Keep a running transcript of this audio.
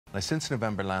Now, since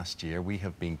November last year, we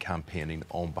have been campaigning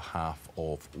on behalf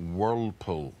of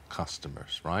Whirlpool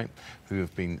customers, right, who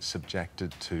have been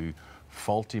subjected to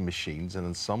faulty machines and,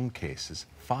 in some cases,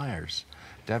 fires.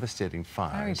 Devastating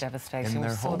fires. Very devastating. In their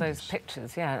We saw homes. those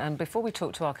pictures, yeah. And before we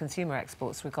talk to our consumer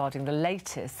experts regarding the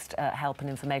latest help and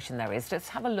information there is, let's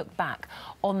have a look back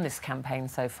on this campaign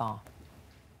so far.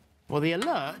 Well, the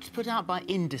alert put out by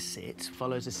Indesit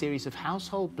follows a series of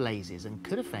household blazes and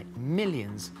could affect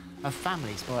millions of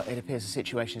families. Well, it appears the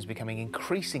situation is becoming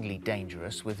increasingly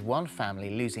dangerous, with one family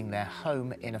losing their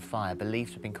home in a fire believed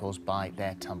to have been caused by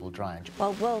their tumble dryer.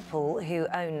 Well, Whirlpool, who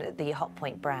own the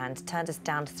Hotpoint brand, turned us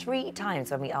down 3 times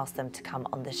when we asked them to come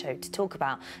on the show to talk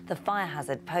about the fire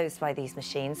hazard posed by these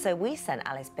machines. So we sent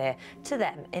Alice Beer to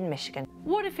them in Michigan.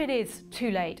 What if it is too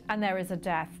late and there is a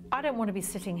death? I don't want to be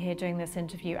sitting here doing this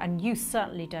interview, and you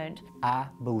certainly don't. I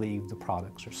believe the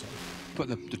products are safe. Put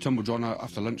the tumble dryer on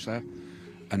after lunch there,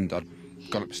 and I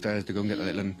got upstairs to go and get the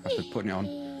little one after putting it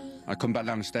on. I come back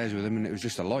down the stairs with him and it was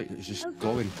just a light, it was just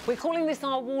glowing. We're calling this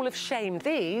our wall of shame.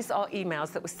 These are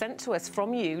emails that were sent to us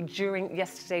from you during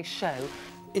yesterday's show.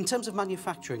 In terms of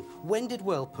manufacturing, when did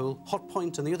Whirlpool,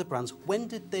 Hotpoint and the other brands, when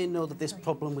did they know that this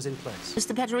problem was in place?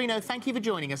 Mr. Petterino, thank you for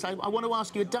joining us. I want to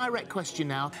ask you a direct question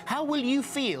now. How will you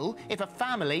feel if a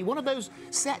family, one of those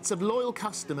sets of loyal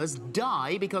customers,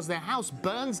 die because their house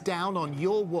burns down on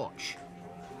your watch?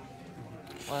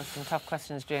 Well, some tough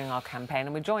questions during our campaign,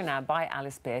 and we're joined now by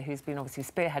Alice Beer, who's been obviously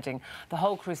spearheading the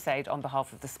whole crusade on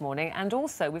behalf of This Morning. And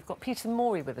also, we've got Peter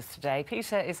Moorey with us today.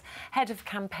 Peter is head of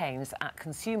campaigns at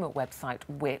consumer website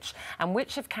Which, and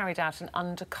Which have carried out an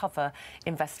undercover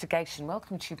investigation.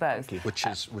 Welcome to you both.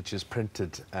 Which is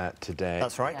printed today.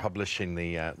 That's right. Publishing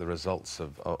the results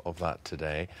of that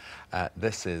today.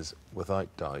 This is, without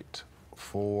doubt,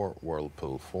 for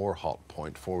Whirlpool, for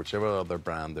Hotpoint, for whichever other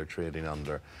brand they're trading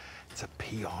under. It's a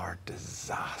PR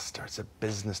disaster. It's a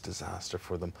business disaster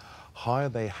for them. How are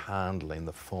they handling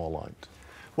the fallout?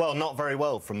 Well, not very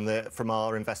well from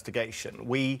our investigation.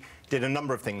 We did a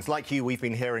number of things. Like you, we've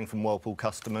been hearing from Whirlpool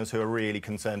customers who are really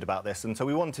concerned about this, and so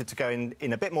we wanted to go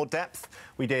in a bit more depth.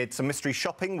 We did some mystery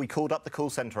shopping. We called up the call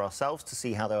centre ourselves to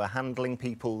see how they were handling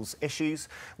people's issues.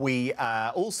 We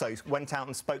also went out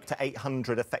and spoke to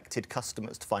 800 affected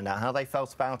customers to find out how they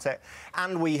felt about it,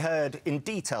 and we heard in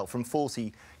detail from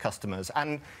 40 customers,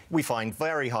 and we find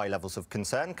very high levels of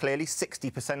concern. Clearly,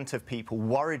 60% of people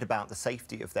worried about the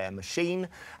safety of their machine.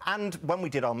 And when we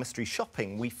did our mystery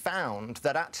shopping, we found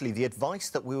that actually the advice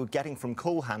that we were getting from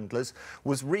call handlers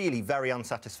was really very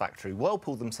unsatisfactory.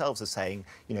 Whirlpool themselves are saying,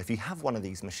 you know, if you have one of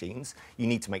these machines, you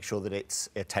need to make sure that it's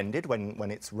attended when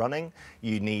it's running.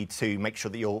 You need to make sure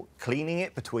that you're cleaning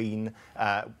it between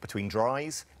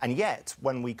dries. And yet,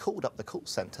 when we called up the call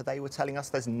centre, they were telling us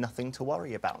there's nothing to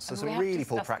worry about. So some really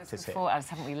poor practice here. As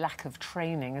haven't we, lack of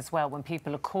training as well. When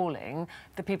people are calling,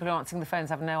 the people who are answering the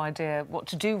phones have no idea what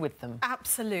to do with them.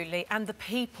 Absolutely, and the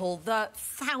people, the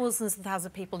thousands and thousands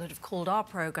of people that have called our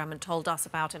programme and told us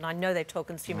about it, and I know they've told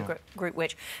Consumer Group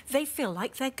Which, they feel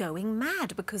like they're going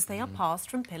mad because they are passed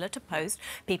from pillar to post.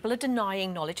 People are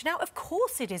denying knowledge. Now, of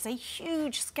course, it is a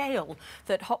huge scale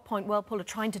that Hotpoint, Whirlpool are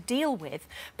trying to deal with,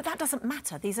 but that doesn't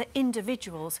matter. These are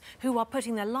individuals who are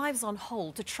putting their lives on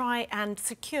hold to try and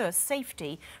secure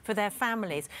safety for their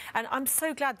families. And I'm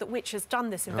so glad that Which has done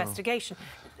this investigation.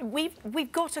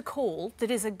 We've got a call that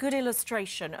is a good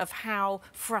illustration of how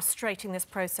frustrating this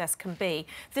process can be.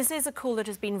 This is a call that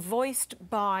has been voiced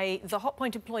by the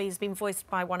Hotpoint employee, has been voiced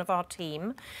by one of our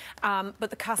team, but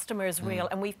the customer is real,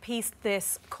 and we've pieced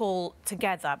this call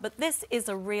together. But this is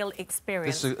a real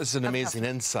experience. This is an amazing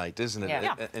insight, isn't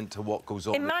it, into what goes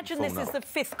on. Imagine this is the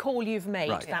 5th call you've made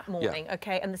that morning,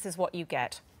 OK, and this is what you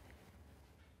get.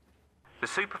 The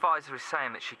supervisor is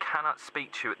saying that she cannot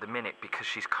speak to you at the minute because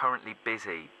she's currently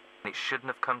busy. It shouldn't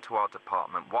have come to our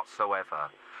department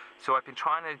whatsoever. So I've been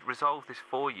trying to resolve this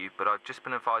for you, but I've just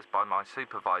been advised by my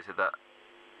supervisor that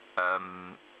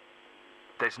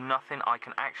there's nothing I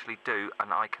can actually do,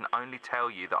 and I can only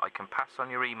tell you that I can pass on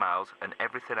your emails and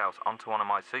everything else onto one of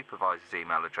my supervisor's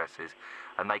email addresses,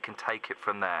 and they can take it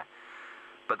from there.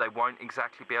 But they won't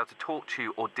exactly be able to talk to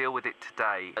you or deal with it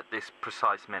today at this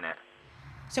precise minute.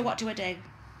 So what do?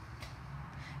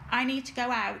 I need to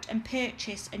go out and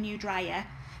purchase a new dryer,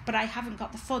 but I haven't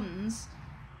got the funds.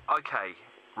 OK,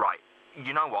 right.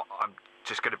 You know what? I'm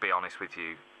just going to be honest with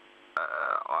you.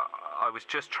 I was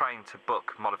just trained to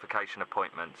book modification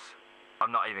appointments.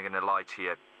 I'm not even going to lie to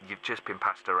you. You've just been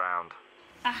passed around.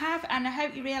 I have, and I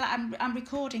hope you realise I'm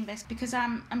recording this because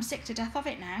I'm sick to death of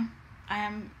it now.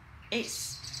 It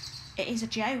is a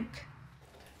joke.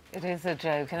 It is a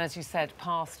joke, and as you said,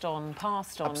 passed on,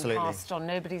 Absolutely. passed on.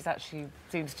 Nobody's actually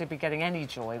seems to be getting any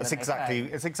joy. It's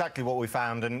exactly what we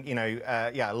found, and you know,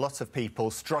 yeah, a lot of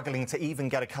people struggling to even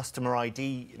get a customer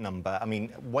ID number. I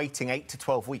mean, waiting 8 to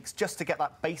 12 weeks just to get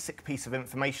that basic piece of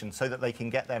information so that they can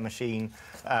get their machine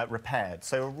repaired.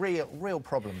 So real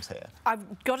problems here.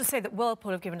 I've got to say that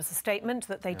Whirlpool have given us a statement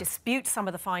that they dispute some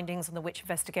of the findings on the Which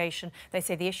investigation. They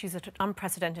say the issues at an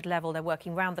unprecedented level. They're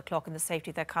working round the clock, and the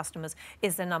safety of their customers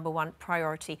is their number one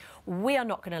priority. We are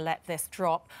not going to let this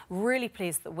drop. Really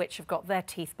pleased that Which have got their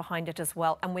teeth behind it as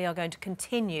well, and we are going to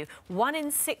continue. 1 in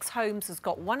 6 homes has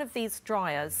got one of these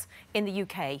dryers in the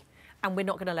UK, and we're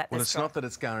not going to let this drop. Well, it's not that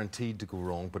it's guaranteed to go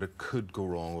wrong, but it could go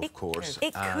wrong, of course.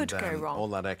 It could go wrong. All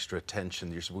that extra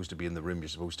attention, you're supposed to be in the room, you're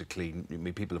supposed to clean. I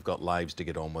mean, people have got lives to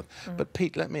get on with. But,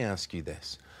 Pete, let me ask you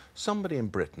this. Somebody in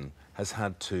Britain has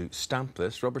had to stamp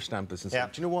this, rubber stamp this, and say,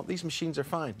 do you know what, these machines are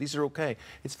fine, these are OK.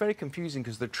 It's very confusing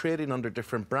because they're trading under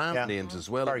different brand names as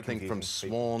well, everything from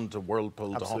Swan to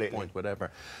Whirlpool to Hotpoint,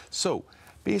 whatever. So,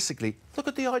 basically, look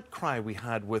at the outcry we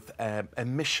had with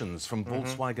emissions from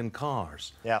Volkswagen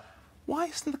cars. Why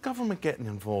isn't the government getting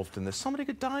involved in this? Somebody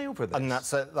could die over this. And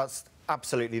that's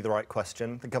absolutely the right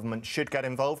question. The government should get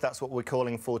involved. That's what we're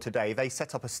calling for today. They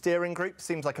set up a steering group.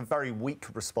 Seems like a very weak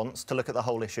response to look at the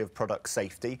whole issue of product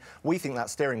safety. We think that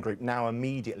steering group now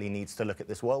immediately needs to look at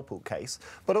this Whirlpool case,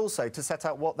 but also to set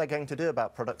out what they're going to do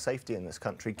about product safety in this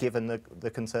country, given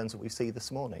the concerns that we see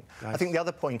this morning. I think the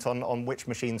other point on which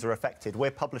machines are affected,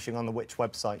 we're publishing on the Which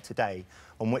website today,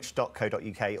 on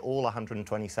which.co.uk, all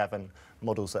 127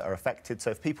 models that are affected.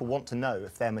 So if people want to know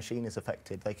if their machine is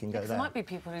affected, they can go there. There might be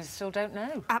people who still don't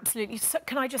know. Absolutely. So,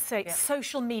 can I just say,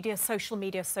 social media, social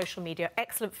media, social media.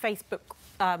 Excellent Facebook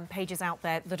pages out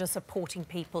there that are supporting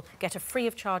people. Get a free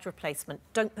of charge replacement.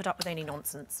 Don't put up with any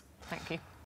nonsense. Thank you.